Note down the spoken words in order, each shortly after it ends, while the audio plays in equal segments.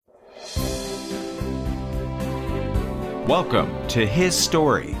Welcome to His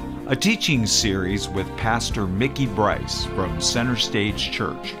Story, a teaching series with Pastor Mickey Bryce from Center Stage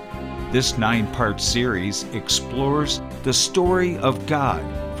Church. This 9-part series explores the story of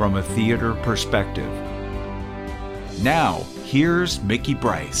God from a theater perspective. Now, here's Mickey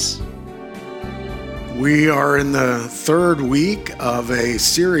Bryce. We are in the third week of a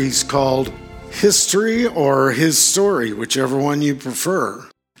series called History or His Story, whichever one you prefer.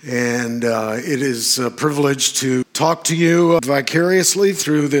 And it is a privilege to talk to you vicariously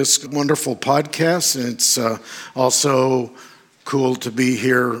through this wonderful podcast. And it's also cool to be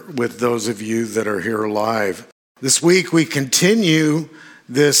here with those of you that are here live. This week we continue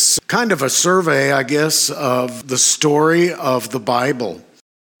this kind of a survey, I guess, of the story of the Bible.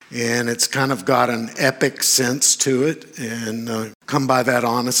 And it's kind of got an epic sense to it. And come by that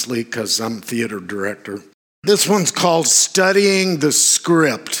honestly because I'm a theater director. This one's called Studying the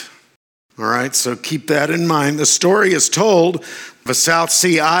Script. All right, so keep that in mind. The story is told of a South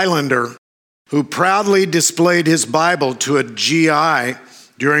Sea Islander who proudly displayed his Bible to a GI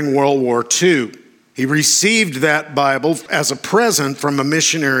during World War II. He received that Bible as a present from a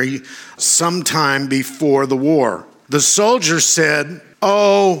missionary sometime before the war. The soldier said,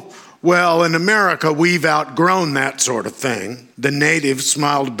 "Oh, well, in America, we've outgrown that sort of thing." The native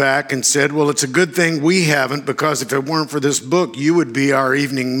smiled back and said, "Well, it's a good thing we haven't, because if it weren't for this book, you would be our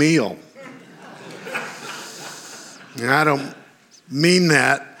evening meal." Now, I don't mean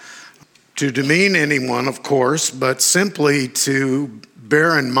that to demean anyone, of course, but simply to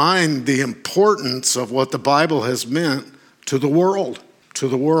bear in mind the importance of what the Bible has meant to the world,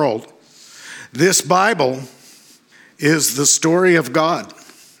 This Bible is the story of God.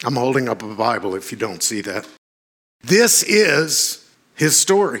 I'm holding up a Bible if you don't see that. This is His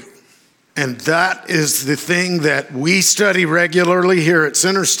story. And that is the thing that we study regularly here at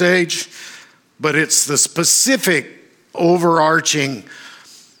Center Stage, but it's the specific, overarching,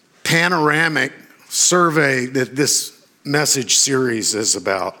 panoramic survey that this message series is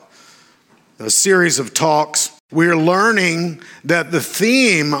about. A series of talks. We're learning that the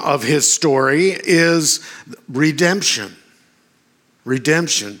theme of His story is redemption.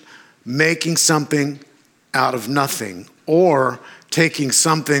 Redemption, making something out of nothing, or taking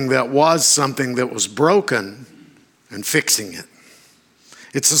something that was broken and fixing it.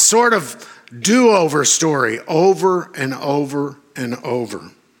 It's a sort of do-over story over and over and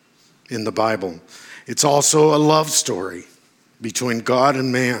over in the Bible. It's also a love story between God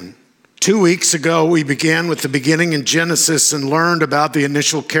and man. 2 weeks ago, we began with the beginning in Genesis and learned about the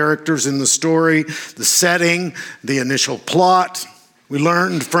initial characters in the story, the setting, the initial plot. We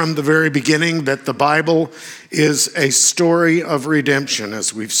learned from the very beginning that the Bible is a story of redemption,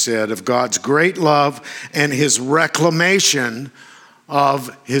 as we've said, of God's great love and His reclamation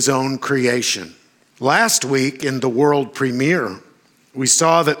of His own creation. Last week in the world premiere, we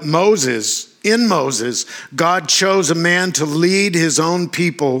saw that in Moses, God chose a man to lead His own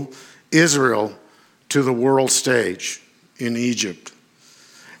people, Israel, to the world stage in Egypt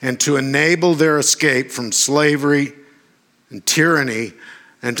and to enable their escape from slavery and tyranny,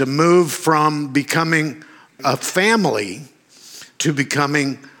 and to move from becoming a family to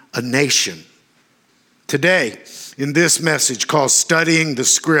becoming a nation. Today, in this message called Studying the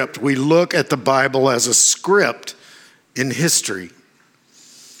Script, we look at the Bible as a script in history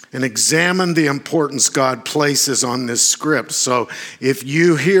and examine the importance God places on this script. So if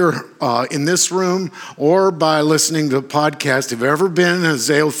you here in this room or by listening to the podcast have ever been in a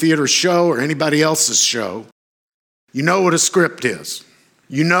Zale Theater show or anybody else's show, you know what a script is.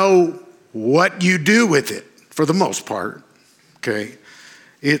 You know what you do with it, for the most part, okay?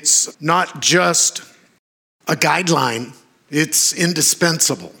 It's not just a guideline. It's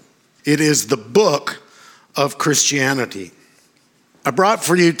indispensable. It is the book of Christianity. I brought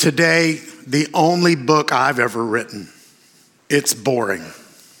for you today the only book I've ever written. It's boring.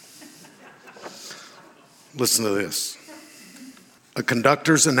 Listen to this. A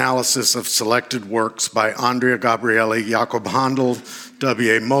conductor's analysis of selected works by Andrea Gabrieli, Jakob Handel,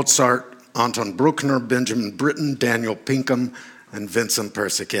 W.A. Mozart, Anton Bruckner, Benjamin Britten, Daniel Pinkham, and Vincent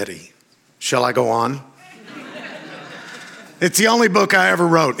Persichetti. Shall I go on? It's the only book I ever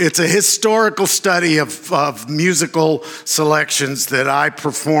wrote. It's a historical study of musical selections that I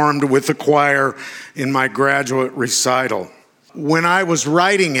performed with the choir in my graduate recital. When I was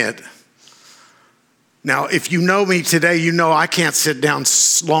writing it, now, if you know me today, you know I can't sit down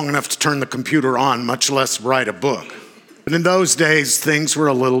long enough to turn the computer on, much less write a book. But in those days, things were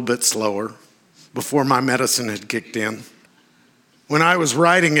a little bit slower before my medicine had kicked in. When I was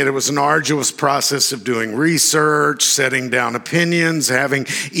writing it, it was an arduous process of doing research, setting down opinions, having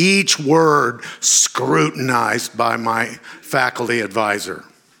each word scrutinized by my faculty advisor.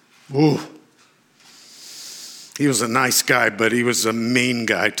 Ooh. He was a nice guy, but he was a mean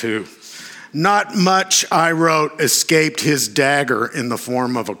guy too. Not much, I wrote, escaped his dagger in the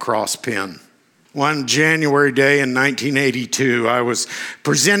form of a cross pin. One January day in 1982, I was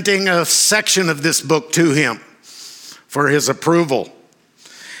presenting a section of this book to him for his approval.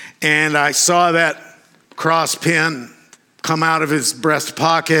 And I saw that cross pin come out of his breast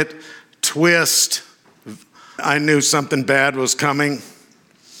pocket, twist. I knew something bad was coming.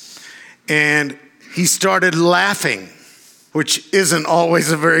 And he started laughing, which isn't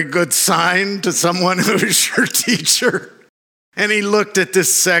always a very good sign to someone who is your teacher. And he looked at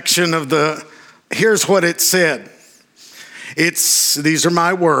this section of here's what it said. These are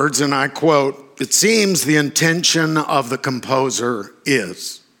my words, and I quote, "It seems the intention of the composer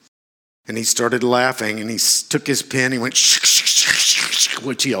is." And he started laughing, and he took his pen, he went,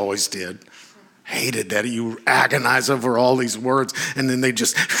 which he always did. Hated that. You agonize over all these words, and then they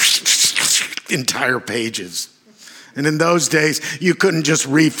just entire pages. And in those days, you couldn't just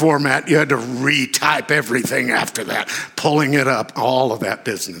reformat. You had to retype everything after that, pulling it up, all of that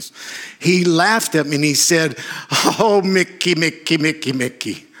business. He laughed at me and he said, "Oh, Mickey,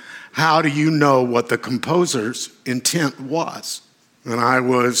 how do you know what the composer's intent was?" And I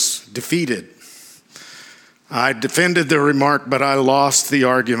was defeated. I defended the remark, but I lost the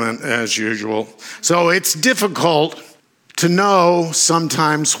argument as usual. So it's difficult to know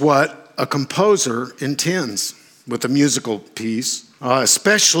sometimes what a composer intends with a musical piece,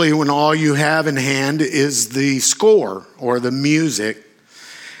 especially when all you have in hand is the score or the music,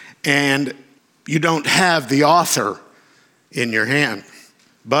 and you don't have the author in your hand.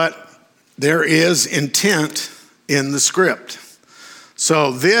 But there is intent in the script.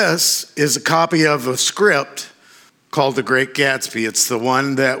 So this is a copy of a script called The Great Gatsby. It's the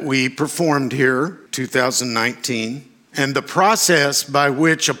one that we performed here, 2019. And the process by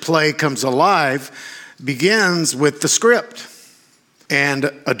which a play comes alive begins with the script.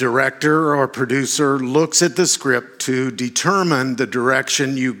 And a director or producer looks at the script to determine the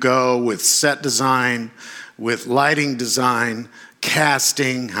direction you go with set design, with lighting design,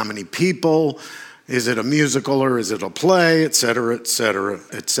 casting, how many people, is it a musical or is it a play, et cetera, et cetera,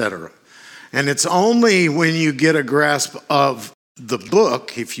 et cetera. And it's only when you get a grasp of the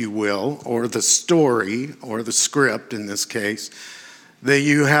book, if you will, or the story, or the script in this case, that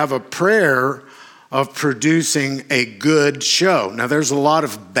you have a prayer of producing a good show. Now, there's a lot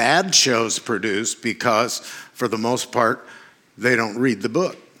of bad shows produced because, for the most part, they don't read the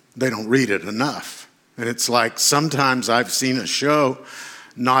book. They don't read it enough. And it's like sometimes I've seen a show,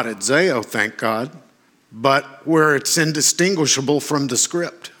 not at Zayo, thank God, but where it's indistinguishable from the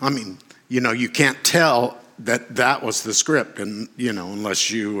script. I mean, you can't tell that was the script, and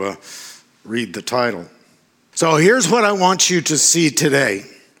unless you read the title. So here's what I want you to see today,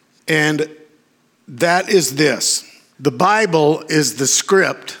 and that is this. The Bible is the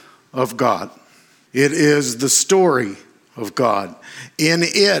script of God. It is the story of God. In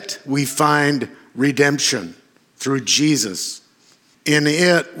it, we find redemption through Jesus. In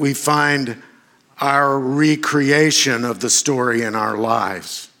it, we find our recreation of the story in our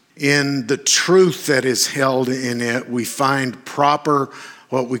lives. In the truth that is held in it, we find proper,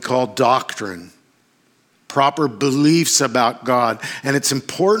 what we call doctrine, proper beliefs about God. And it's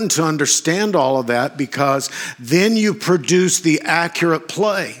important to understand all of that because then you produce the accurate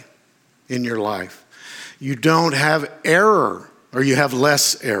play in your life. You don't have error, or you have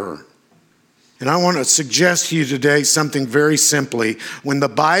less error. And I want to suggest to you today something very simply. When the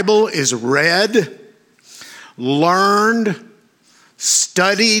Bible is read, learned,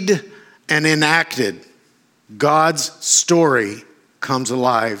 studied, and enacted, God's story comes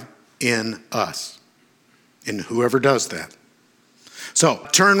alive in us, in whoever does that. So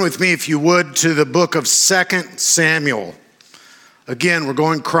turn with me, if you would, to the book of 2 Samuel. Again, we're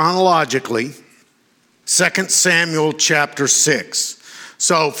going chronologically. 2 Samuel chapter 6.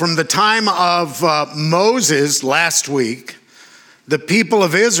 So from the time of Moses last week, the people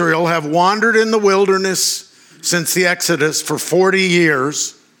of Israel have wandered in the wilderness since the Exodus for 40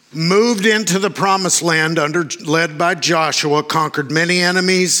 years, moved into the promised land led by Joshua, conquered many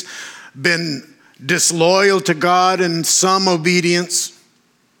enemies, been disloyal to God in some obedience.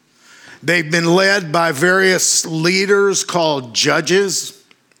 They've been led by various leaders called judges,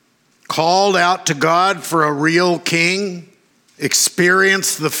 called out to God for a real king,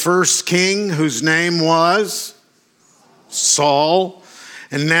 experienced the first king whose name was Saul,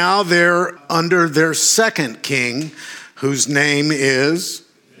 and now they're under their second king, whose name is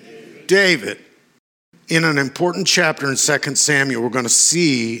David. In an important chapter in 2 Samuel, we're going to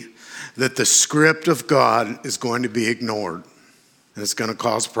see that the script of God is going to be ignored. And it's going to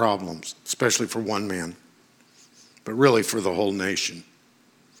cause problems, especially for one man, but really for the whole nation.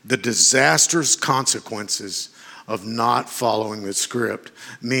 The disastrous consequences of not following the script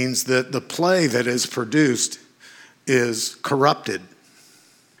means that the play that is produced is corrupted.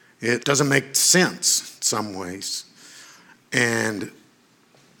 It doesn't make sense in some ways. And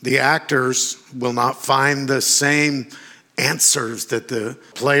the actors will not find the same answers that the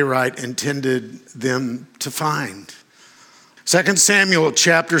playwright intended them to find. 2 Samuel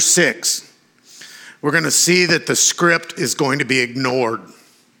chapter 6, we're going to see that the script is going to be ignored.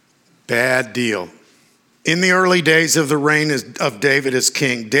 Bad deal. In the early days of the reign of David as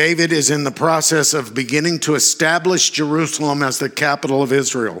king, David is in the process of beginning to establish Jerusalem as the capital of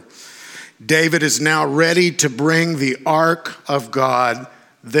Israel. David is now ready to bring the ark of God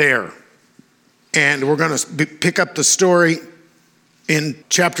there. And we're going to pick up the story in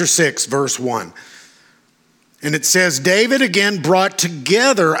chapter 6, verse 1. And it says, David again brought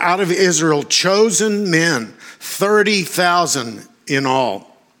together out of Israel chosen men, 30,000 in all.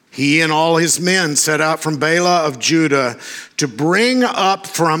 He and all his men set out from Bela of Judah to bring up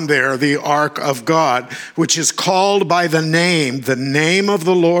from there the ark of God, which is called by the name of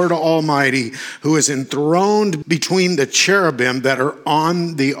the Lord Almighty, who is enthroned between the cherubim that are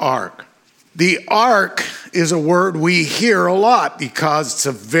on the ark. The ark is a word we hear a lot because it's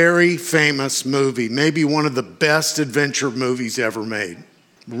a very famous movie, maybe one of the best adventure movies ever made.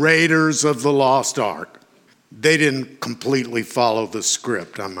 Raiders of the Lost Ark. They didn't completely follow the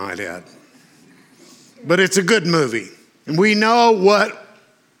script, I might add. But it's a good movie. And we know what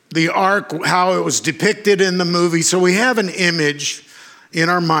the ark, how it was depicted in the movie, so we have an image in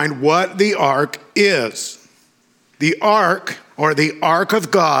our mind what the ark is. The ark, or the ark of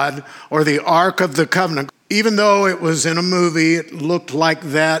God, or the ark of the covenant, even though it was in a movie, it looked like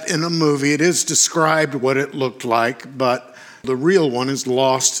that in a movie. It is described what it looked like, but the real one is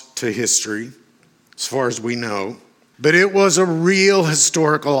lost to history, as far as we know. But it was a real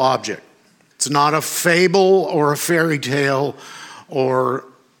historical object. It's not a fable or a fairy tale or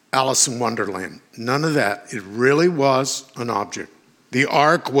Alice in Wonderland. None of that. It really was an object. The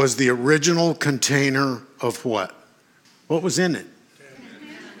ark was the original container of what? What was in it?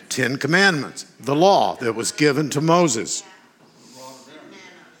 10 Commandments. The law that was given to Moses.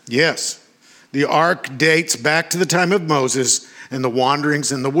 Yes. The ark dates back to the time of Moses and the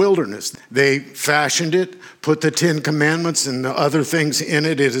wanderings in the wilderness. They fashioned it, put the 10 Commandments and the other things in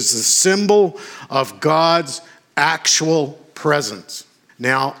it. It is a symbol of God's actual presence.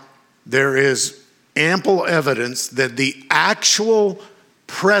 Now, there is ample evidence that the actual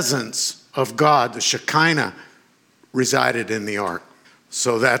presence of God, the Shekinah, resided in the ark.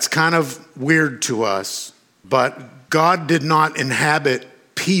 So that's kind of weird to us, but God did not inhabit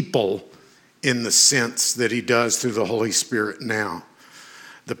people in the sense that he does through the Holy Spirit now.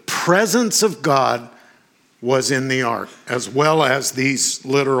 The presence of God was in the ark, as well as these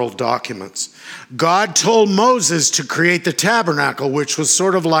literal documents. God told Moses to create the tabernacle, which was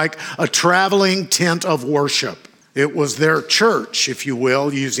sort of like a traveling tent of worship. It was their church, if you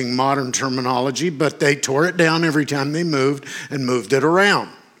will, using modern terminology, but they tore it down every time they moved and moved it around.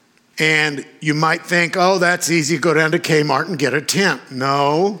 And you might think, oh, that's easy, go down to Kmart and get a tent.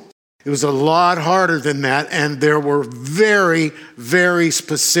 No. It was a lot harder than that, and there were very, very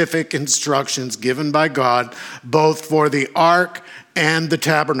specific instructions given by God, both for the ark and the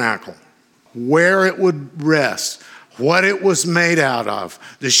tabernacle, where it would rest, what it was made out of,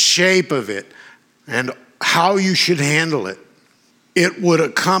 the shape of it, and how you should handle it. It would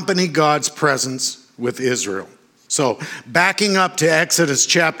accompany God's presence with Israel. So, backing up to Exodus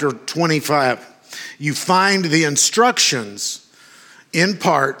chapter 25, you find the instructions in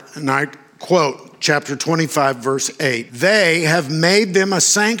part, and I quote chapter 25, verse 8, "They have made them a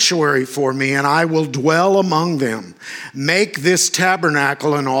sanctuary for me, and I will dwell among them. Make this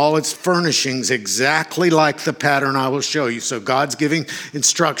tabernacle and all its furnishings exactly like the pattern I will show you." So God's giving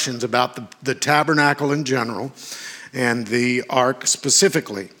instructions about the tabernacle in general and the ark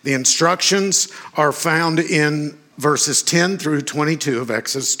specifically. The instructions are found in verses 10 through 22 of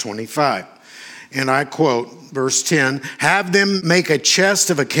Exodus 25. And I quote, verse 10, "Have them make a chest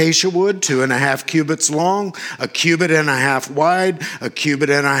of acacia wood, 2.5 cubits long, 1.5 cubits wide, 1.5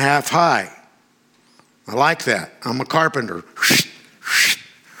 cubits high." I like that. I'm a carpenter.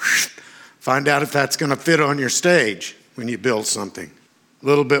 Find out if that's going to fit on your stage when you build something. A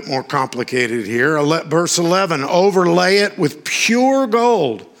little bit more complicated here. Verse 11, "Overlay it with pure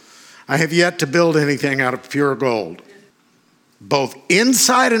gold." I have yet to build anything out of pure gold. both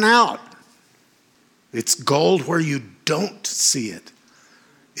inside and out. It's gold where you don't see it.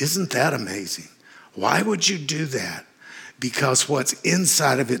 Isn't that amazing? Why would you do that? Because what's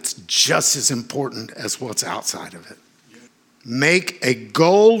inside of it's just as important as what's outside of it. Make a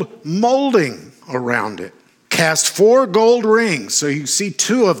gold molding around it. Cast 4 gold rings. So you see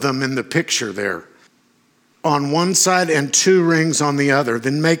 2 of them in the picture there, on one side and 2 rings on the other.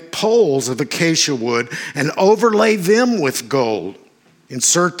 Then make poles of acacia wood and overlay them with gold.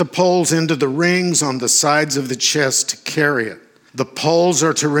 Insert the poles into the rings on the sides of the chest to carry it. The poles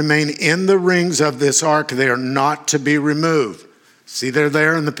are to remain in the rings of this ark. They are not to be removed. See, they're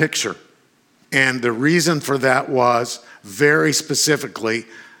there in the picture. And the reason for that was, very specifically,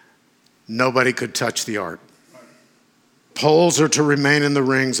 nobody could touch the ark. Poles are to remain in the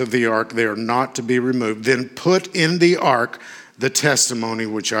rings of the ark. They are not to be removed. Then put in the ark the testimony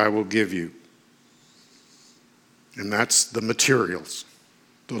which I will give you. And that's the materials,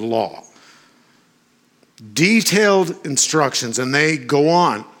 the law. Detailed instructions, and they go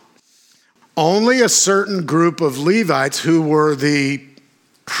on. Only a certain group of Levites who were the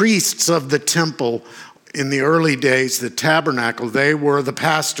priests of the temple in the early days, the tabernacle, they were the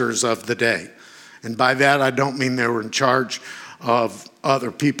pastors of the day. And by that, I don't mean they were in charge of other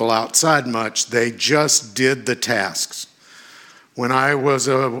people outside much. They just did the tasks. When I was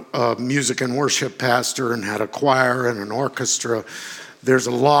a music and worship pastor and had a choir and an orchestra, there's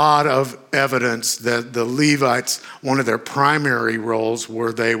a lot of evidence that the Levites, one of their primary roles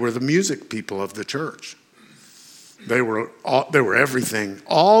were they were the music people of the church. They were everything.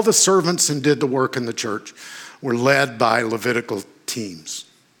 All the servants and did the work in the church were led by Levitical teams.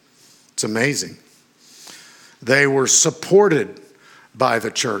 It's amazing. They were supported by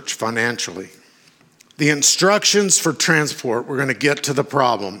the church financially. The instructions for transport, we're going to get to the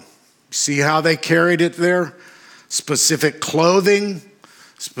problem. See how they carried it there? Specific clothing,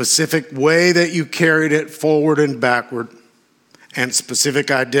 specific way that you carried it forward and backward, and specific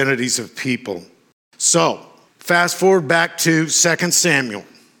identities of people. So, fast forward back to 2 Samuel.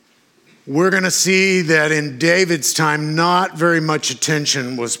 We're going to see that in David's time, not very much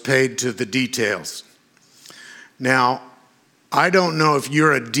attention was paid to the details. Now, I don't know if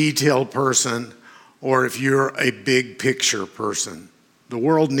you're a detail person or if you're a big picture person. The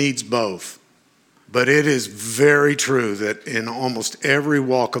world needs both. But it is very true that in almost every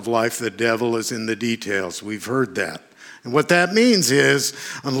walk of life, the devil is in the details. We've heard that. And what that means is,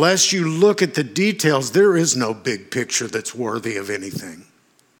 unless you look at the details, there is no big picture that's worthy of anything.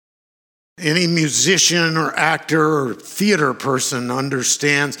 Any musician or actor or theater person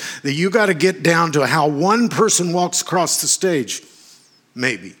understands that you got to get down to how one person walks across the stage,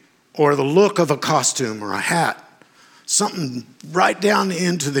 maybe, or the look of a costume or a hat. Something right down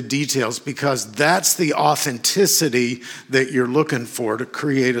into the details, because that's the authenticity that you're looking for to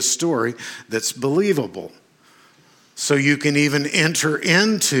create a story that's believable. So you can even enter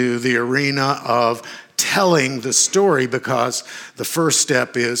into the arena of telling the story, because the first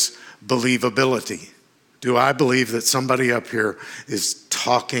step is believability. Do I believe that somebody up here is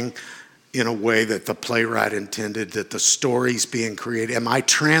talking in a way that the playwright intended, that the story's being created? Am I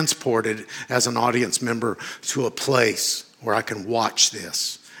transported as an audience member to a place where I can watch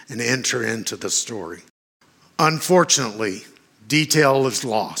this and enter into the story? Unfortunately, detail is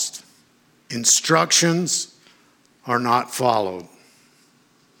lost. Instructions are not followed.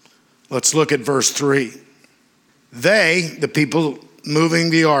 Let's look at verse 3. They, the people moving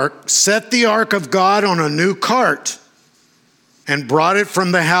the ark, set the ark of God on a new cart and brought it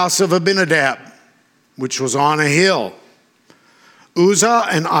from the house of Abinadab, which was on a hill. Uzzah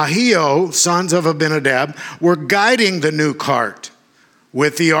and Ahio, sons of Abinadab, were guiding the new cart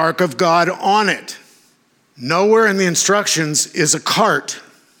with the ark of God on it. Nowhere in the instructions is a cart.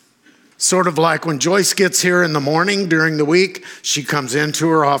 Sort of like when Joyce gets here in the morning during the week, she comes into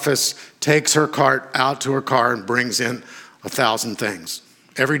her office, takes her cart out to her car, and brings in 1,000 things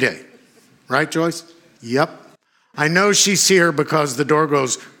every day. Right, Joyce? Yep. I know she's here because the door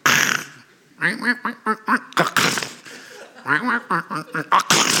goes.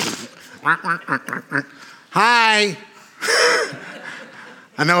 Hi.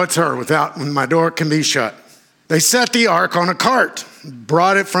 I know it's her when my door can be shut. They set the ark on a cart,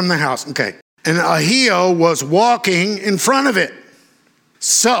 brought it from the house. Okay. And Ahio was walking in front of it.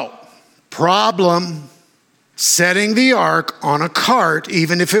 So, problem. Setting the ark on a cart,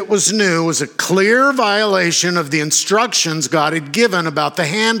 even if it was new, was a clear violation of the instructions God had given about the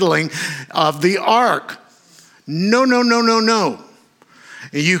handling of the ark. No.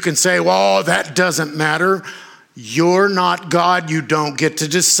 And you can say, well, that doesn't matter. You're not God. You don't get to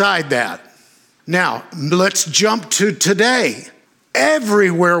decide that. Now, let's jump to today.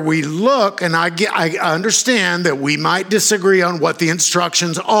 Everywhere we look, and I understand that we might disagree on what the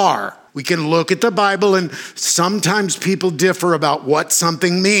instructions are. We can look at the Bible, and sometimes people differ about what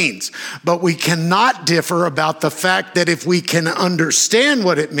something means. But we cannot differ about the fact that if we can understand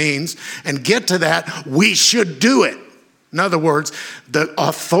what it means and get to that, we should do it. In other words, the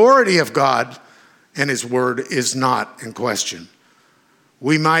authority of God and His Word is not in question.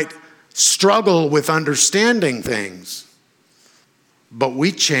 We might struggle with understanding things, but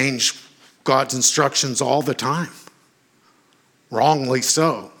we change God's instructions all the time. Wrongly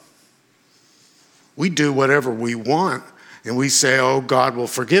so. We do whatever we want, and we say, oh, God will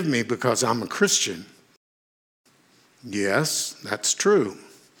forgive me because I'm a Christian. Yes, that's true.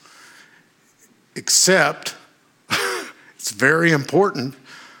 Except, it's very important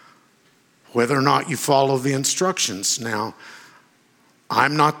whether or not you follow the instructions. Now,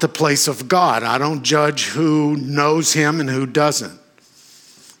 I'm not the place of God. I don't judge who knows Him and who doesn't.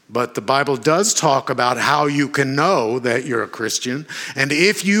 But the Bible does talk about how you can know that you're a Christian. And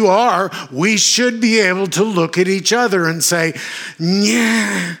if you are, we should be able to look at each other and say,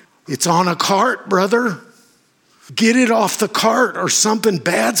 yeah, it's on a cart, brother. Get it off the cart or something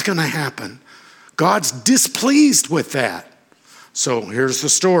bad's going to happen. God's displeased with that. So here's the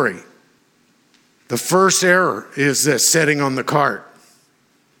story. The first error is this, setting on the cart.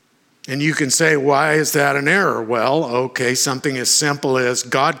 And you can say, why is that an error? Well, okay, something as simple as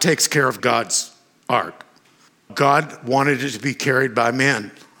God takes care of God's ark. God wanted it to be carried by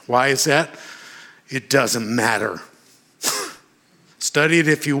men. Why is that? It doesn't matter. Study it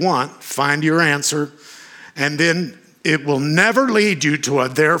if you want, find your answer, and then it will never lead you to a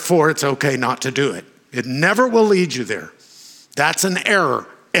therefore it's okay not to do it. It never will lead you there. That's an error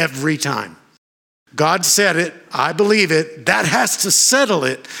every time. God said it, I believe it, that has to settle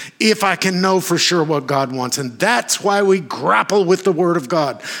it if I can know for sure what God wants. And that's why we grapple with the Word of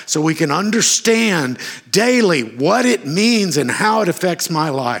God, so we can understand daily what it means and how it affects my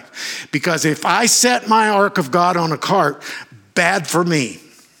life. Because if I set my ark of God on a cart, bad for me.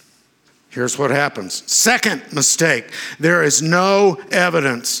 Here's what happens. Second mistake, there is no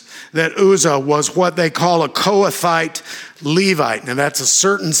evidence that Uzzah was what they call a Kohathite Levite. Now that's a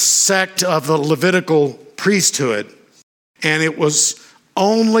certain sect of the Levitical priesthood. And it was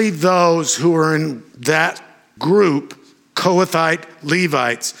only those who were in that group, Kohathite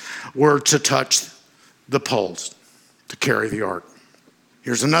Levites, were to touch the poles to carry the ark.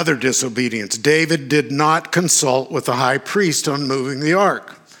 Here's another disobedience. David did not consult with the high priest on moving the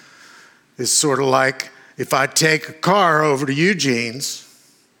ark. It's sort of like if I take a car over to Eugene's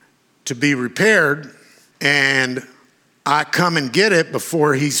to be repaired and I come and get it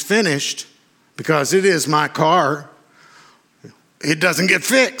before he's finished because it is my car, it doesn't get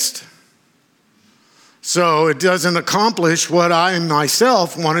fixed. So it doesn't accomplish what I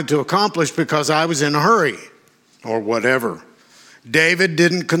myself wanted to accomplish because I was in a hurry or whatever. David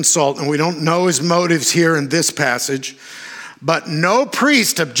didn't consult, and we don't know his motives here in this passage. But no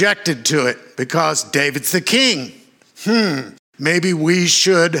priest objected to it because David's the king. Maybe we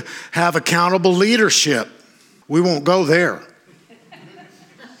should have accountable leadership. We won't go there.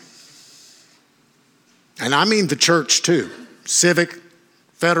 And I mean the church too. Civic,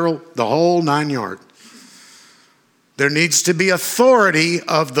 federal, the whole 9 yards. There needs to be authority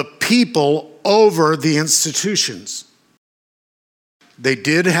of the people over the institutions. They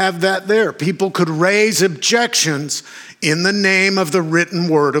did have that there. People could raise objections in the name of the written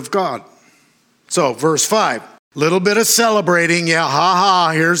word of God. So, verse 5, little bit of celebrating.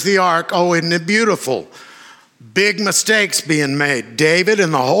 Yeah, here's the ark. Oh, isn't it beautiful? Big mistakes being made. David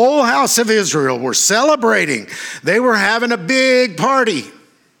and the whole house of Israel were celebrating. They were having a big party.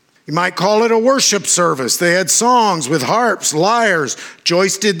 You might call it a worship service. They had songs with harps, lyres.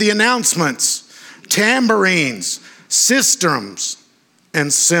 Joyce did the announcements, tambourines, sistrums,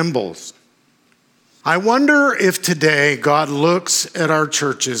 and cymbals. I wonder if today God looks at our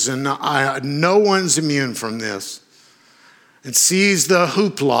churches, and no one's immune from this, and sees the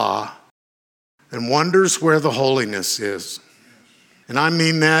hoopla and wonders where the holiness is. And I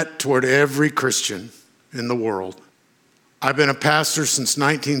mean that toward every Christian in the world. I've been a pastor since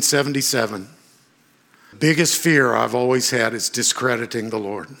 1977. The biggest fear I've always had is discrediting the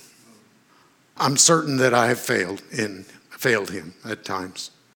Lord. I'm certain that I have failed him at times,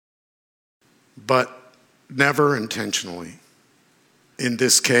 but never intentionally. In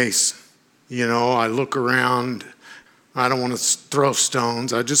this case, I look around. I don't want to throw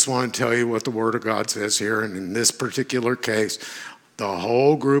stones. I just want to tell you what the Word of God says here. And in this particular case, the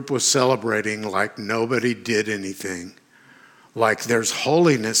whole group was celebrating like nobody did anything. Like there's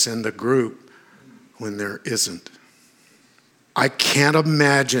holiness in the group when there isn't. I can't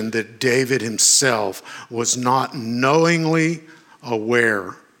imagine that David himself was not knowingly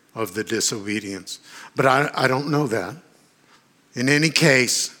aware of the disobedience. But I don't know that. In any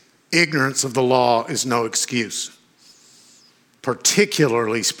case, ignorance of the law is no excuse,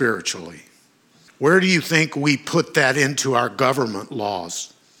 particularly spiritually. Where do you think we put that into our government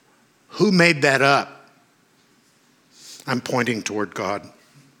laws? Who made that up? I'm pointing toward God.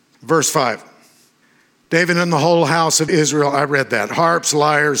 Verse 5. David and the whole house of Israel, I read that, harps,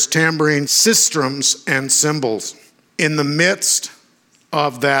 lyres, tambourines, sistrums, and cymbals. In the midst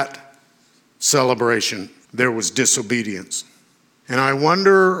of that celebration, there was disobedience. And I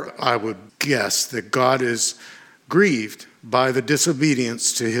wonder, I would guess, that God is grieved by the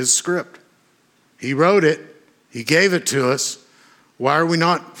disobedience to his script. He wrote it. He gave it to us. Why are we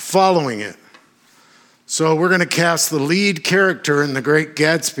not following it? So we're going to cast the lead character in The Great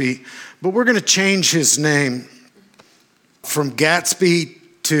Gatsby, but we're going to change his name from Gatsby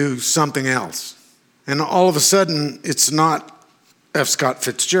to something else. And all of a sudden, it's not F. Scott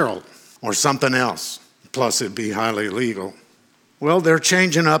Fitzgerald or something else. Plus, it'd be highly illegal. Well, they're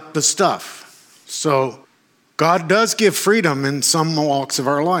changing up the stuff. So God does give freedom in some walks of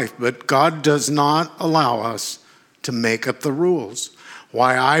our life, but God does not allow us to make up the rules.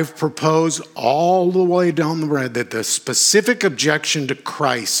 Why I've proposed all the way down the road that the specific objection to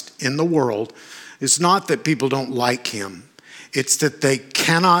Christ in the world is not that people don't like him. It's that they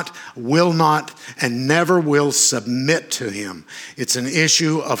cannot, will not, and never will submit to him. It's an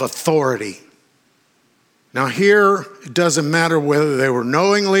issue of authority. Now here, it doesn't matter whether they were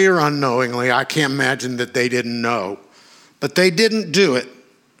knowingly or unknowingly. I can't imagine that they didn't know. But they didn't do it.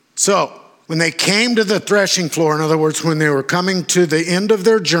 So, when they came to the threshing floor, in other words, when they were coming to the end of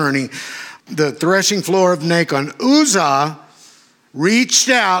their journey, the threshing floor of Nacon, Uzzah reached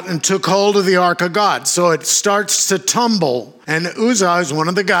out and took hold of the ark of God. So it starts to tumble, and Uzzah is one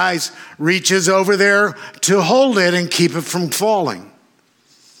of the guys, reaches over there to hold it and keep it from falling.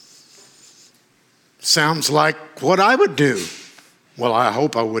 Sounds like what I would do. Well, I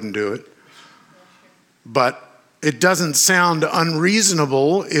hope I wouldn't do it. But it doesn't sound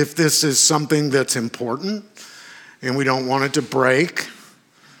unreasonable if this is something that's important and we don't want it to break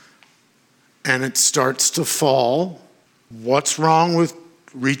and it starts to fall. What's wrong with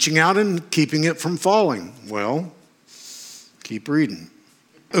reaching out and keeping it from falling? Well, keep reading.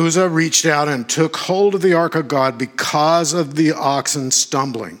 Uzzah reached out and took hold of the ark of God because of the oxen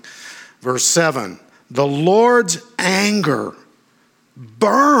stumbling. Verse 7, the Lord's anger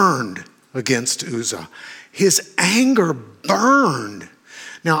burned against Uzzah. His anger burned.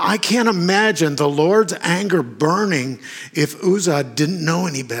 Now, I can't imagine the Lord's anger burning if Uzzah didn't know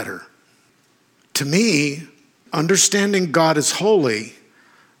any better. To me, understanding God is holy,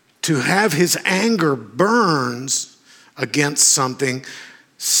 to have his anger burns against something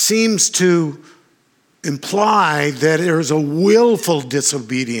seems to imply that there's a willful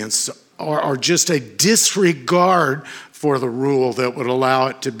disobedience or just a disregard for the rule that would allow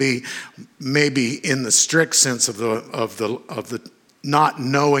it to be maybe in the strict sense of the not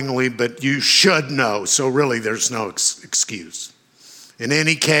knowingly, but you should know. So really there's no excuse. In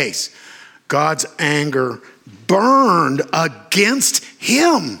any case, God's anger burned against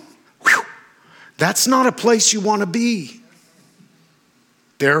him. Whew. That's not a place you want to be.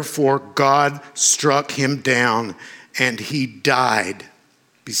 Therefore, God struck him down and he died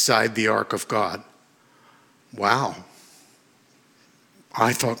beside the ark of God. Wow.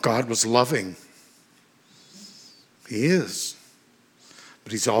 I thought God was loving. He is.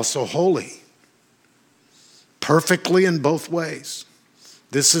 But he's also holy. Perfectly in both ways.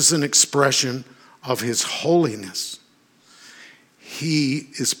 This is an expression of his holiness. He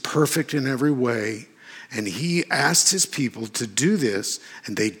is perfect in every way, and he asked his people to do this,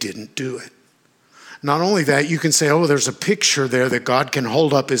 and they didn't do it. Not only that, you can say, oh, there's a picture there that God can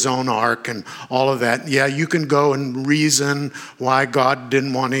hold up his own ark and all of that. Yeah, you can go and reason why God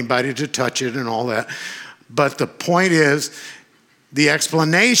didn't want anybody to touch it and all that. But the point is, the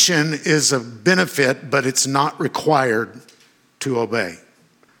explanation is a benefit, but it's not required to obey.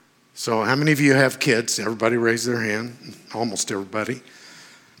 So how many of you have kids? Everybody raise their hand. Almost everybody.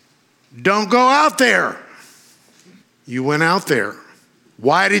 Don't go out there. You went out there.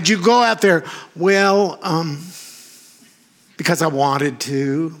 Why did you go out there? Well, because I wanted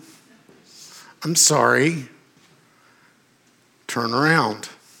to. I'm sorry. Turn around.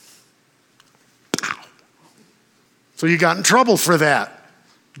 So you got in trouble for that.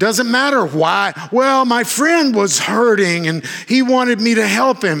 Doesn't matter why. Well, my friend was hurting and he wanted me to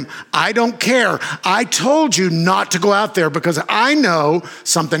help him. I don't care. I told you not to go out there because I know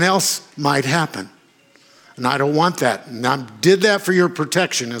something else might happen. And I don't want that. And I did that for your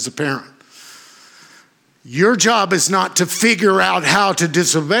protection as a parent. Your job is not to figure out how to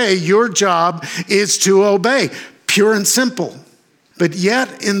disobey. Your job is to obey, pure and simple. But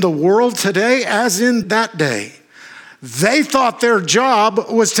yet in the world today, as in that day, they thought their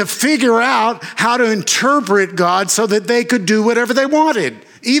job was to figure out how to interpret God so that they could do whatever they wanted,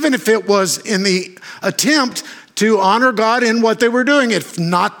 even if it was in the attempt to honor God in what they were doing. If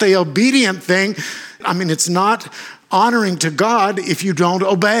not the obedient thing, it's not honoring to God if you don't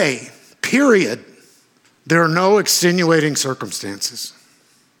obey, period. There are no extenuating circumstances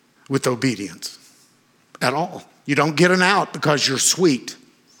with obedience at all. You don't get an out because you're sweet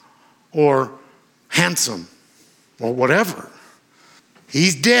or handsome or whatever.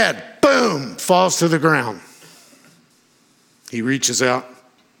 He's dead. Boom, falls to the ground. He reaches out,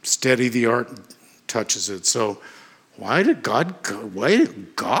 steady the ark, touches it. So why did God go?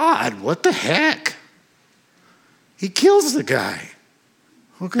 Wait, God, what the heck? He kills the guy.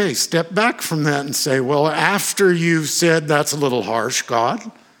 Okay, step back from that and say, well, after you've said that's a little harsh, God,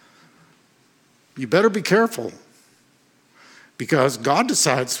 you better be careful. Because God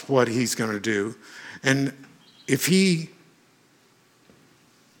decides what he's going to do. And if he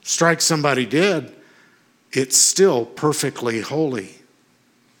strikes somebody dead, it's still perfectly holy.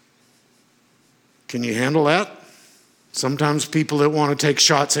 Can you handle that? Sometimes people that want to take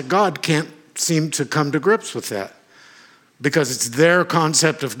shots at God can't seem to come to grips with that. Because it's their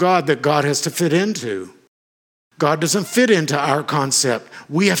concept of God that God has to fit into. God doesn't fit into our concept.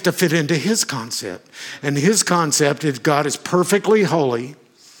 We have to fit into his concept. And his concept is God is perfectly holy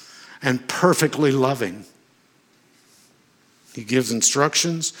and perfectly loving. He gives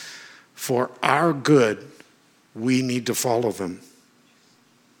instructions for our good. We need to follow them.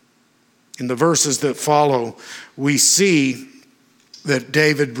 In the verses that follow, we see that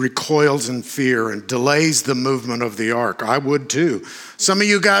David recoils in fear and delays the movement of the ark. I would too. Some of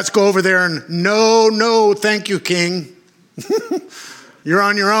you guys go over there and, no, thank you, King. You're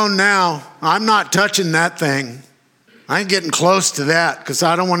on your own now. I'm not touching that thing. I ain't getting close to that because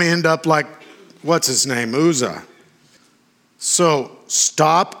I don't want to end up like, what's his name, Uzzah. So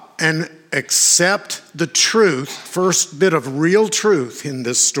stop and accept the truth, first bit of real truth in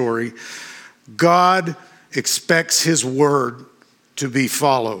this story. God expects his word to be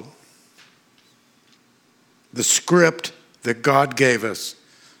followed. The script that God gave us,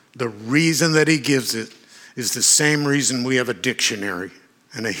 the reason that he gives it is the same reason we have a dictionary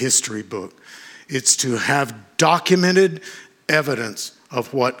and a history book. It's to have documented evidence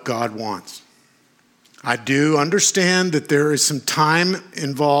of what God wants. I do understand that there is some time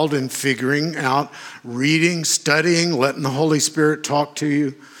involved in figuring out, reading, studying, letting the Holy Spirit talk to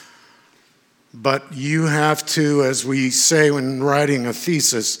you. But you have to, as we say when writing a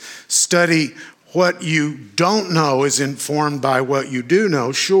thesis, study what you don't know is informed by what you do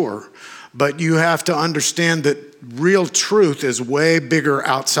know, sure. But you have to understand that real truth is way bigger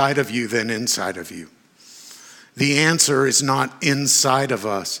outside of you than inside of you. The answer is not inside of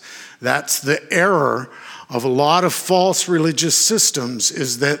us. That's the error of a lot of false religious systems,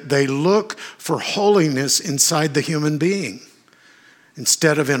 is that they look for holiness inside the human being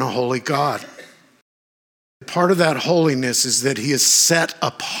instead of in a holy God. Part of that holiness is that he is set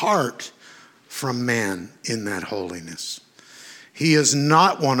apart from man in that holiness. He is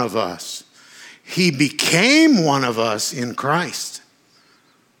not one of us. He became one of us in Christ.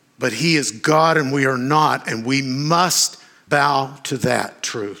 But he is God and we are not, and we must bow to that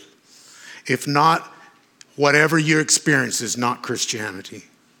truth. If not, whatever you experience is not Christianity.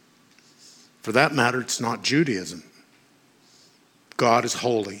 For that matter, it's not Judaism. God is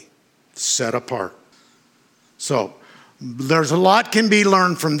holy, set apart. So, there's a lot can be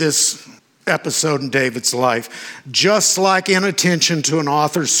learned from this episode in David's life. Just like inattention to an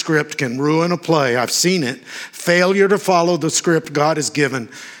author's script can ruin a play, I've seen it. Failure to follow the script God has given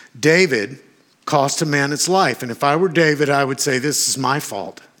David cost a man his life. And if I were David, I would say, this is my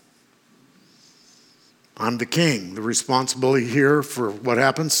fault. I'm the king. The responsibility here for what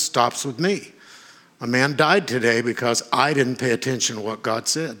happens stops with me. A man died today because I didn't pay attention to what God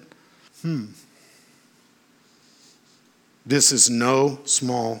said. This is no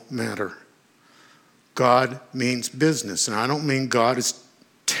small matter. God means business. And I don't mean God is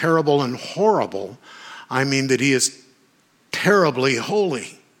terrible and horrible. I mean that he is terribly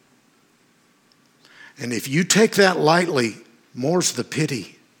holy. And if you take that lightly, more's the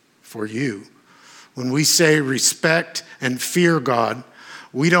pity for you. When we say respect and fear God,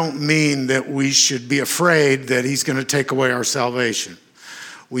 we don't mean that we should be afraid that he's going to take away our salvation.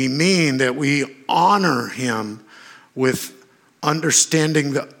 We mean that we honor him with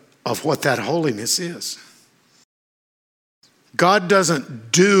understanding of what that holiness is. God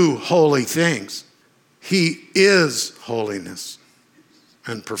doesn't do holy things. He is holiness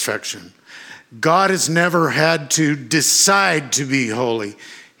and perfection. God has never had to decide to be holy.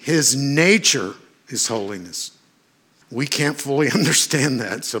 His nature is holiness. We can't fully understand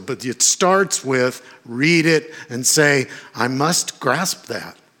that. But it starts with read it and say, I must grasp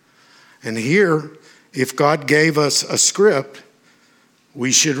that. And here, if God gave us a script,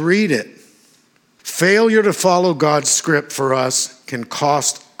 we should read it. Failure to follow God's script for us can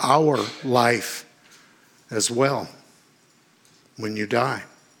cost our life as well when you die.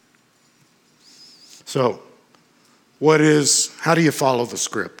 So, how do you follow the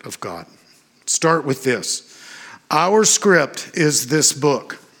script of God? Start with this. Our script is this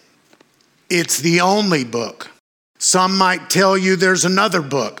book. It's the only book. Some might tell you there's another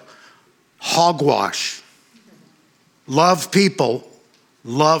book. Hogwash. Love people,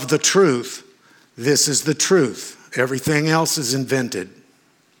 love the truth. This is the truth. Everything else is invented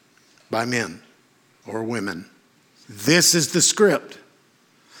by men or women. This is the script.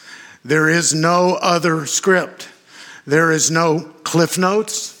 There is no other script. There is no Cliff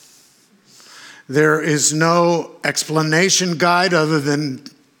Notes. There is no explanation guide other than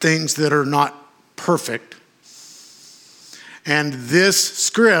things that are not perfect. And this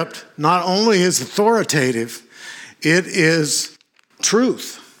script not only is authoritative, it is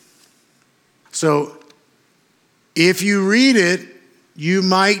truth. So if you read it, you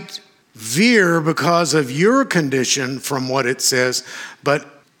might veer because of your condition from what it says, but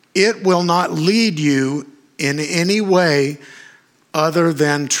it will not lead you in any way other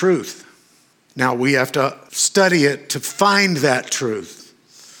than truth. Now, we have to study it to find that truth.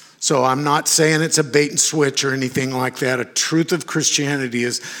 So I'm not saying it's a bait and switch or anything like that. A truth of Christianity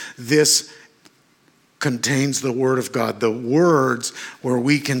is this contains the Word of God. The words where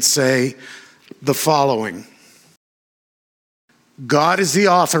we can say the following. God is the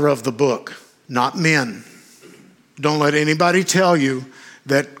author of the book, not men. Don't let anybody tell you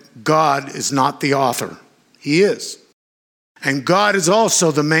that God is not the author. He is. And God is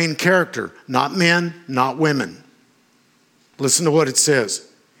also the main character, not men, not women. Listen to what it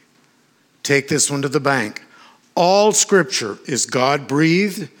says. Take this one to the bank. All scripture is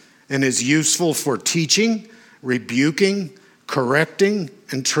God-breathed and is useful for teaching, rebuking, correcting,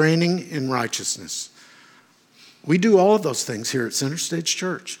 and training in righteousness. We do all of those things here at Center Stage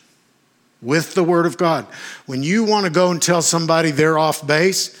Church with the Word of God. When you want to go and tell somebody they're off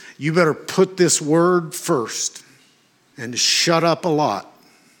base, you better put this word first and shut up a lot,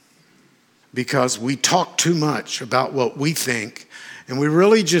 because we talk too much about what we think, and we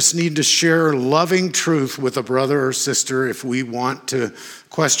really just need to share loving truth with a brother or sister if we want to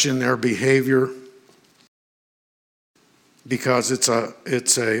question their behavior, because it's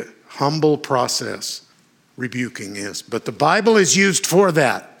a humble process. Rebuking is. But the Bible is used for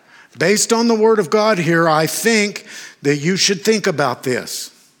that. Based on the Word of God here, I think that you should think about this.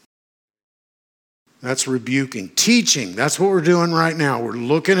 That's rebuking. Teaching, that's what we're doing right now. We're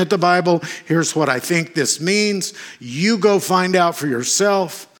looking at the Bible. Here's what I think this means. You go find out for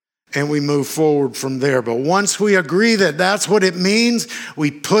yourself, and we move forward from there. But once we agree that that's what it means, we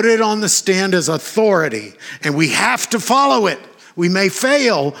put it on the stand as authority, and we have to follow it. We may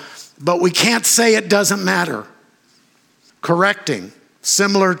fail, but we can't say it doesn't matter. Correcting,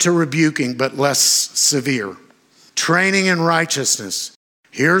 similar to rebuking, but less severe. Training in righteousness.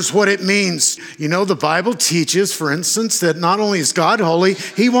 Here's what it means. You know, the Bible teaches, for instance, that not only is God holy,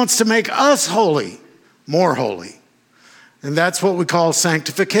 He wants to make us holy, more holy. And that's what we call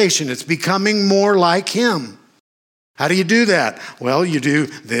sanctification. It's becoming more like Him. How do you do that? Well, you do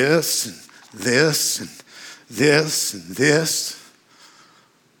this, and this, and this, and this.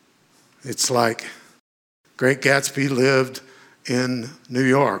 It's like Great Gatsby lived in New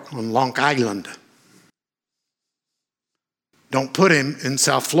York on Long Island. Don't put him in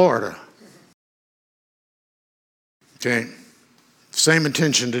South Florida. Okay? Same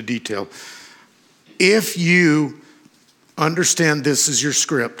attention to detail. If you understand this is your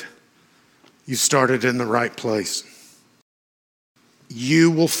script, you started in the right place.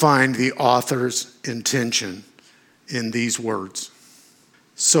 You will find the author's intention in these words.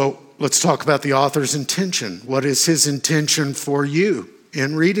 So let's talk about the author's intention. What is his intention for you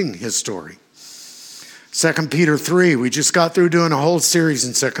in reading his story? 2 Peter 3, we just got through doing a whole series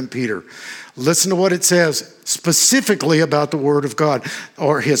in 2 Peter. Listen to what it says specifically about the Word of God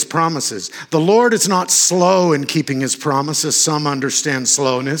or His promises. The Lord is not slow in keeping His promises. Some understand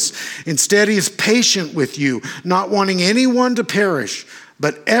slowness. Instead, He is patient with you, not wanting anyone to perish,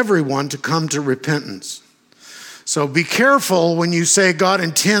 but everyone to come to repentance. So be careful when you say God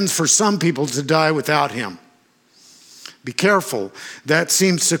intends for some people to die without Him. Be careful. That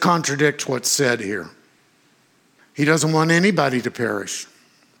seems to contradict what's said here. He doesn't want anybody to perish.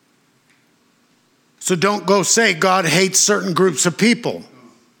 So don't go say God hates certain groups of people.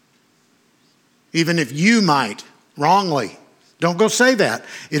 Even if you might, wrongly. Don't go say that.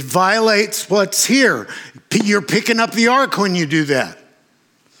 It violates what's here. You're picking up the ark when you do that.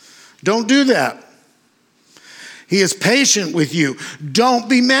 Don't do that. He is patient with you. Don't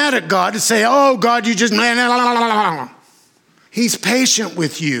be mad at God and say, oh, God, you just... He's patient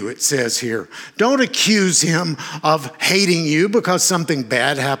with you, it says here. Don't accuse him of hating you because something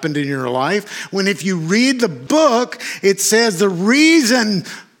bad happened in your life. When if you read the book, it says the reason,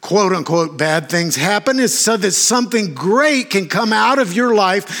 quote unquote, bad things happen is so that something great can come out of your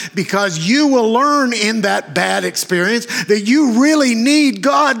life, because you will learn in that bad experience that you really need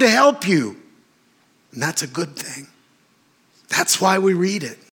God to help you. And that's a good thing. That's why we read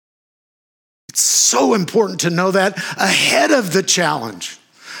it. It's so important to know that ahead of the challenge,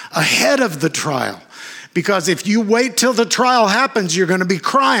 ahead of the trial. Because if you wait till the trial happens, you're going to be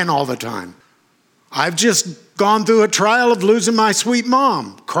crying all the time. I've just gone through a trial of losing my sweet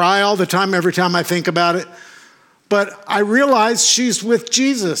mom. Cry all the time every time I think about it. But I realize she's with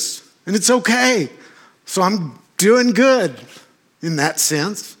Jesus, and it's okay. So I'm doing good in that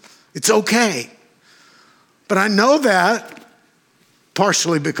sense. It's okay. But I know that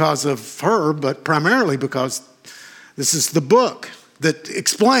partially because of her, but primarily because this is the book that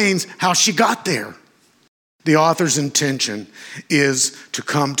explains how she got there. The author's intention is to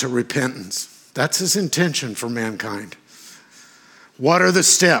come to repentance. That's his intention for mankind. What are the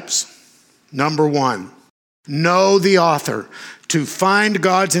steps? Number 1, know the author. To find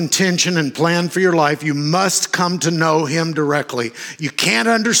God's intention and plan for your life, you must come to know him directly. You can't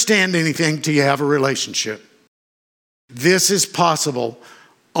understand anything till you have a relationship. This is possible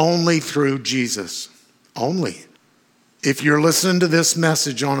only through Jesus. Only. If you're listening to this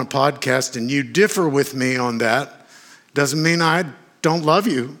message on a podcast and you differ with me on that, doesn't mean I don't love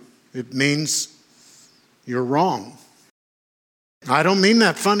you. It means you're wrong. I don't mean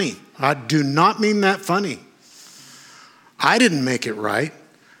that funny. I do not mean that funny. I didn't make it right.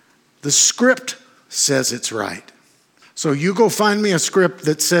 The script says it's right. So you go find me a script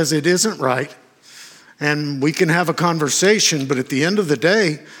that says it isn't right, and we can have a conversation, but at the end of the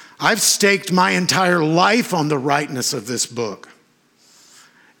day, I've staked my entire life on the rightness of this book.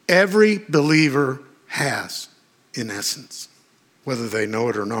 Every believer has, in essence, whether they know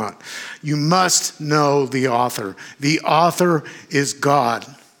it or not. You must know the author. The author is God,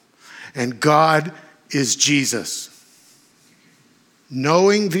 and God is Jesus.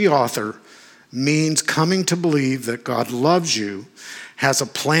 Knowing the author means coming to believe that God loves you, has a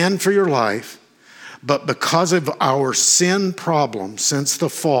plan for your life, but because of our sin problem since the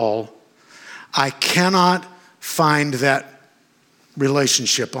fall, I cannot find that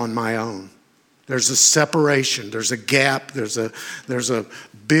relationship on my own. There's a separation, there's a gap, there's a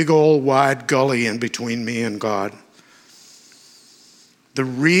big old wide gully in between me and God. The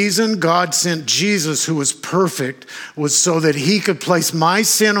reason God sent Jesus, who was perfect, was so that he could place my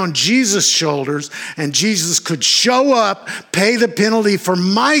sin on Jesus' shoulders, and Jesus could show up, pay the penalty for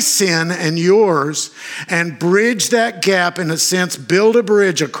my sin and yours, and bridge that gap, in a sense, build a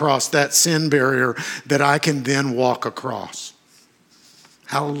bridge across that sin barrier that I can then walk across.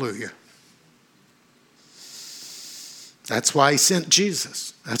 Hallelujah. That's why he sent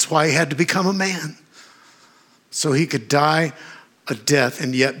Jesus. That's why he had to become a man, so he could die a death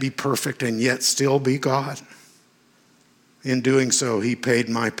and yet be perfect and yet still be God. In doing so, he paid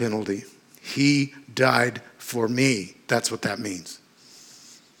my penalty. He died for me. That's what that means.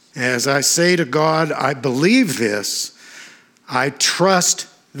 As I say to God, I believe this. I trust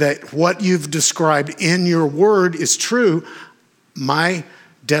that what you've described in your word is true. My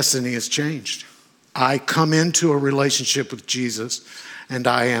destiny has changed. I come into a relationship with Jesus, and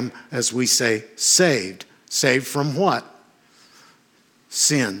I am, as we say, saved. Saved from what?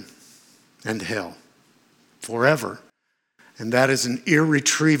 Sin and hell forever. And that is an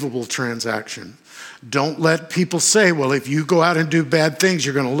irretrievable transaction. Don't let people say, well, if you go out and do bad things,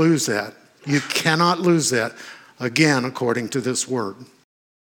 you're going to lose that. You cannot lose that, again, according to this word.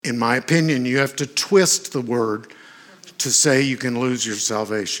 In my opinion, you have to twist the word to say you can lose your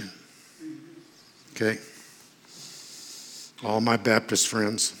salvation. Okay? All my Baptist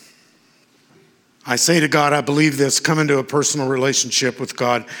friends. I say to God, I believe this, come into a personal relationship with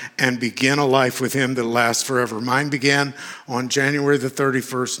God and begin a life with him that lasts forever. Mine began on January the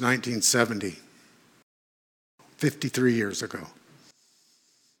 31st, 1970, 53 years ago.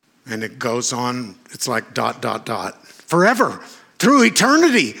 And it goes on, it's like ... forever, through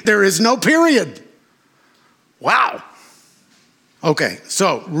eternity. There is no period. Wow. Okay,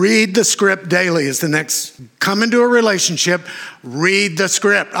 so read the script daily is the next. Come into a relationship, read the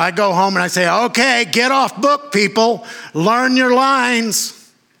script. I go home and I say, okay, get off book, people. Learn your lines.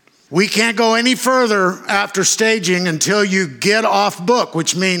 We can't go any further after staging until you get off book,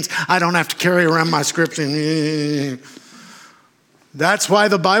 which means I don't have to carry around my script. That's why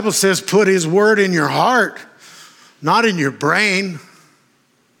the Bible says put his word in your heart, not in your brain.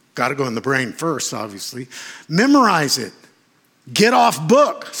 Got to go in the brain first, obviously. Memorize it. Get off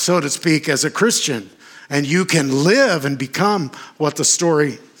book, so to speak, as a Christian, and you can live and become what the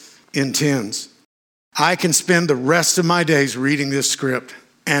story intends. I can spend the rest of my days reading this script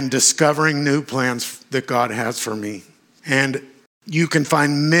and discovering new plans that God has for me. And you can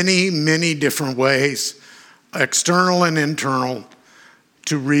find many, many different ways, external and internal,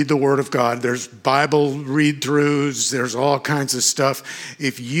 to read the Word of God. There's Bible read-throughs. There's all kinds of stuff.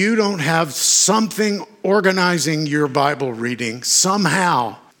 If you don't have something organizing your Bible reading,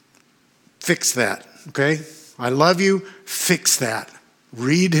 somehow fix that, okay? I love you. Fix that.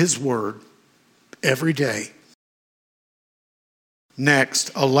 Read His Word every day. Next,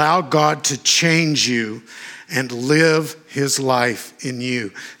 allow God to change you and live His life in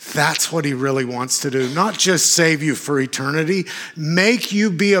you. That's what He really wants to do. Not just save you for eternity, make you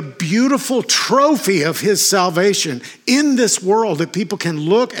be a beautiful trophy of His salvation in this world that people can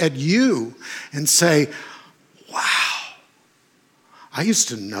look at you and say, wow, I used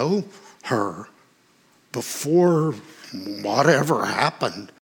to know her before whatever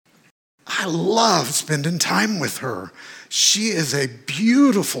happened. I love spending time with her. She is a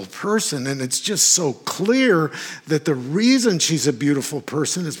beautiful person, and it's just so clear that the reason she's a beautiful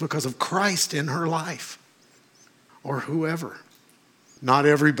person is because of Christ in her life, or whoever. Not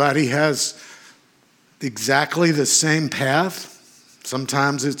everybody has exactly the same path.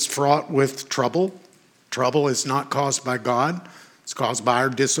 Sometimes it's fraught with trouble. Trouble is not caused by God. It's caused by our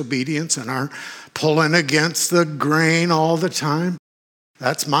disobedience and our pulling against the grain all the time.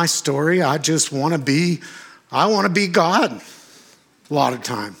 That's my story. I want to be God a lot of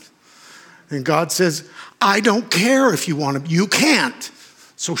times. And God says, I don't care if you want to. You can't.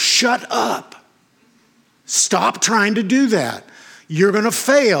 So shut up. Stop trying to do that. You're going to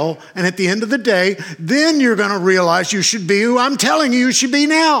fail. And at the end of the day, then you're going to realize you should be who I'm telling you should be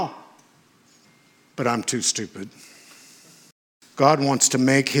now. But I'm too stupid. God wants to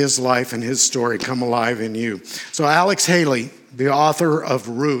make His life and His story come alive in you. So Alex Haley, the author of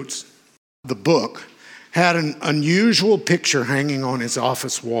Roots, the book, had an unusual picture hanging on his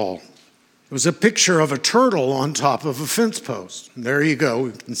office wall. It was a picture of a turtle on top of a fence post. And there you go.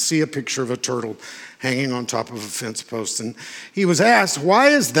 You can see a picture of a turtle hanging on top of a fence post. And he was asked, why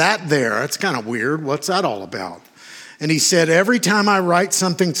is that there? That's kind of weird. What's that all about? And he said, every time I write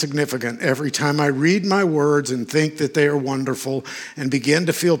something significant, every time I read my words and think that they are wonderful and begin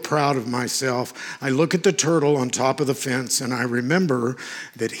to feel proud of myself, I look at the turtle on top of the fence and I remember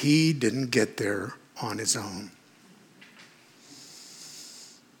that he didn't get there on his own.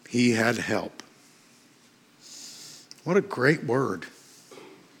 He had help. What a great word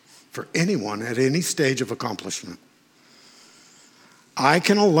for anyone at any stage of accomplishment. I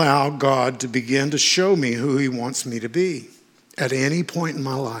can allow God to begin to show me who He wants me to be at any point in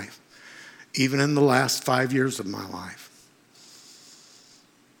my life, even in the last 5 years of my life.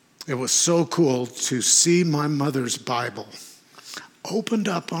 It was so cool to see my mother's Bible opened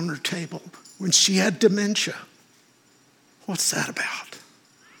up on her table when she had dementia. What's that about?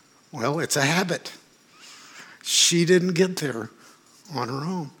 Well, it's a habit. She didn't get there on her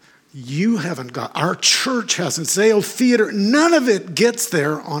own. You haven't got, our church hasn't, Zale Theater, none of it gets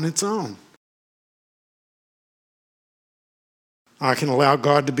there on its own. I can allow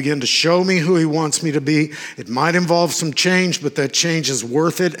God to begin to show me who He wants me to be. It might involve some change, but that change is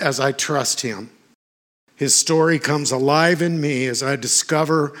worth it as I trust Him. His story comes alive in me as I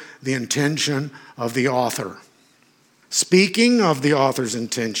discover the intention of the author. Speaking of the author's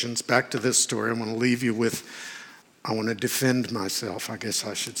intentions, back to this story, I want to leave you with, I want to defend myself, I guess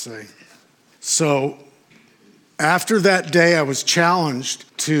I should say. So after that day, I was challenged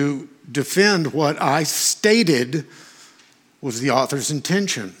to defend what I stated was the author's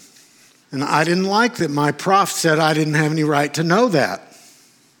intention. And I didn't like that my prof said I didn't have any right to know that.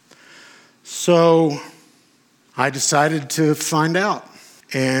 So I decided to find out.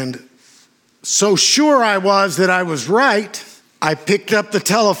 And so sure I was that I was right, I picked up the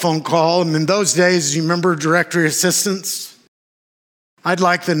telephone call, and in those days, you remember directory assistants? I'd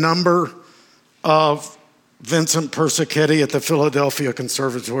like the number of Vincent Persichetti at the Philadelphia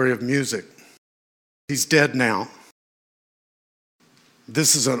Conservatory of Music. He's dead now.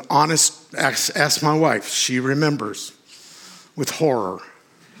 This is an honest, ask my wife, she remembers. with horror.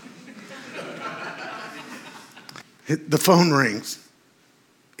 The phone rings.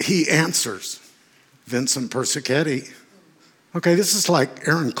 He answers. Vincent Persichetti. Okay, this is like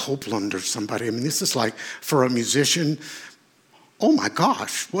Aaron Copland or somebody. I mean, this is like for a musician. Oh my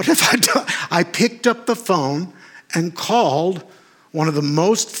gosh, what have I done? I picked up the phone and called one of the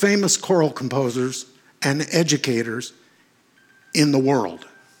most famous choral composers and educators in the world.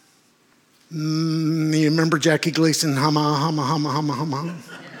 You remember Jackie Gleason? Hama, hama, hama, hama, hama.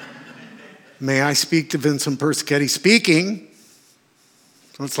 May I speak to Vincent Persichetti? Speaking.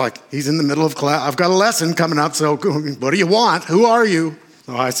 So it's like he's in the middle of class. I've got a lesson coming up, so what do you want? Who are you?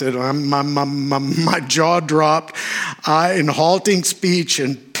 So I said, my jaw dropped. In halting speech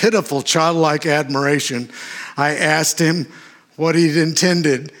and pitiful childlike admiration, I asked him what he'd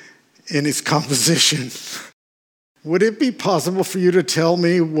intended in his composition. Would it be possible for you to tell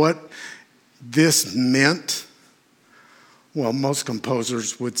me what this meant? Well, most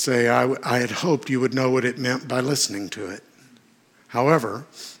composers would say, I had hoped you would know what it meant by listening to it. However,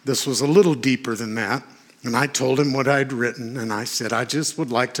 this was a little deeper than that. And I told him what I'd written, and I said, I just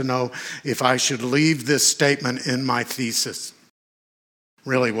would like to know if I should leave this statement in my thesis.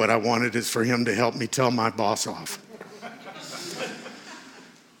 Really, what I wanted is for him to help me tell my boss off.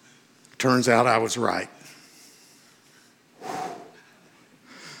 Turns out I was right.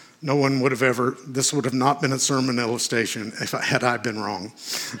 No one would have ever, this would have not been a sermon illustration had I been wrong.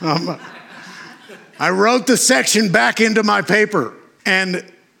 I wrote the section back into my paper and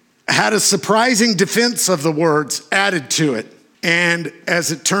had a surprising defense of the words added to it. And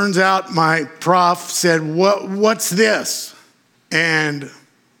as it turns out, my prof said, what's this? And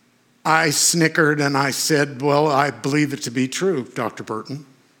I snickered and I said, well, I believe it to be true, Dr. Burton.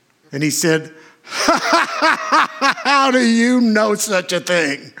 And he said, how do you know such a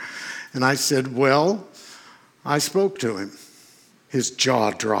thing? And I said, well, I spoke to him. His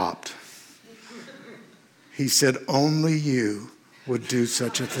jaw dropped. He said, only you would do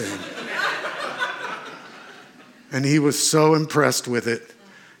such a thing. And he was so impressed with it.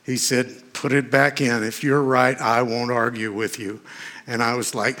 He said, put it back in. If you're right, I won't argue with you. And I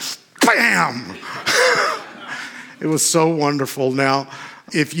was like, bam! It was so wonderful. Now,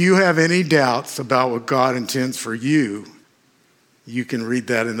 if you have any doubts about what God intends for you, you can read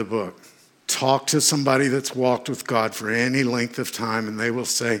that in the book. Talk to somebody that's walked with God for any length of time, and they will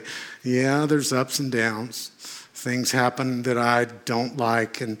say, yeah, there's ups and downs. Things happen that I don't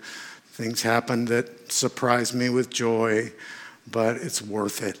like, and things happen that surprise me with joy, but it's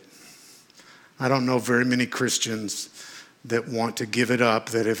worth it. I don't know very many Christians that want to give it up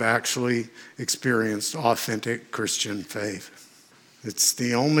that have actually experienced authentic Christian faith. It's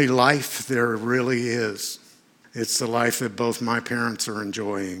the only life there really is. It's the life that both my parents are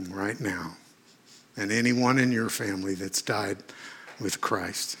enjoying right now, and anyone in your family that's died with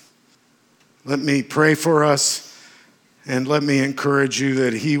Christ. Let me pray for us, and let me encourage you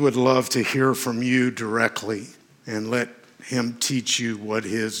that he would love to hear from you directly, and let him teach you what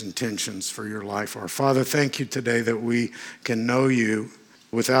his intentions for your life are. Father, thank you today that we can know you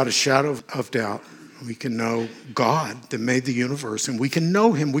without a shadow of doubt. We can know God that made the universe, and we can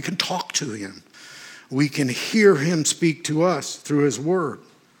know him. We can talk to him. We can hear him speak to us through his word,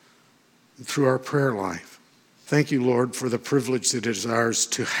 through our prayer life. Thank you, Lord, for the privilege that it is ours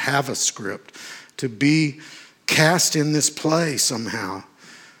to have a script, to be cast in this play somehow,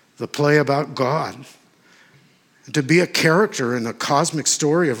 the play about God. To be a character in the cosmic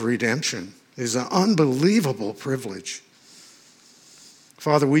story of redemption is an unbelievable privilege.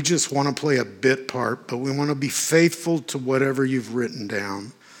 Father, we just want to play a bit part, but we want to be faithful to whatever you've written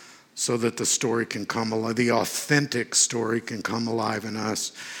down so that the story can come alive, the authentic story can come alive in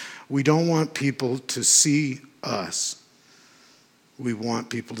us. We don't want people to see us. We want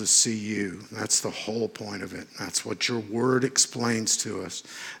people to see you. That's the whole point of it. That's what your word explains to us.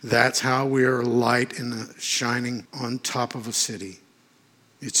 That's how we are light shining on top of a city.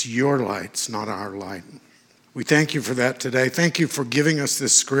 It's your light, it's not our light. We thank you for that today. Thank you for giving us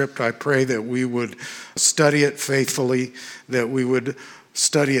this script. I pray that we would study it faithfully, that we would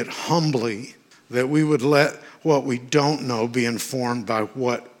study it humbly, that we would let what we don't know be informed by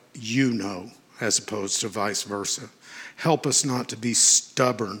what you know, as opposed to vice versa. Help us not to be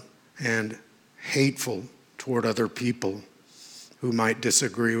stubborn and hateful toward other people who might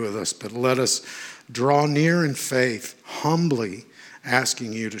disagree with us, but let us draw near in faith, humbly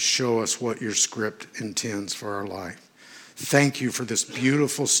asking you to show us what your script intends for our life. Thank you for this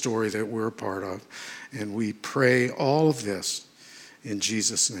beautiful story that we're a part of, and we pray all of this in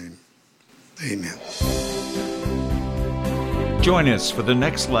Jesus' name. Amen. Join us for the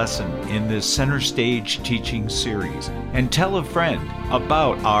next lesson in this Center Stage teaching series and tell a friend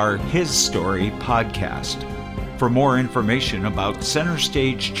about our His Story podcast. For more information about Center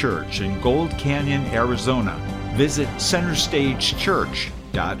Stage Church in Gold Canyon, Arizona, visit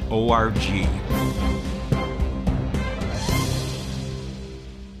centerstagechurch.org.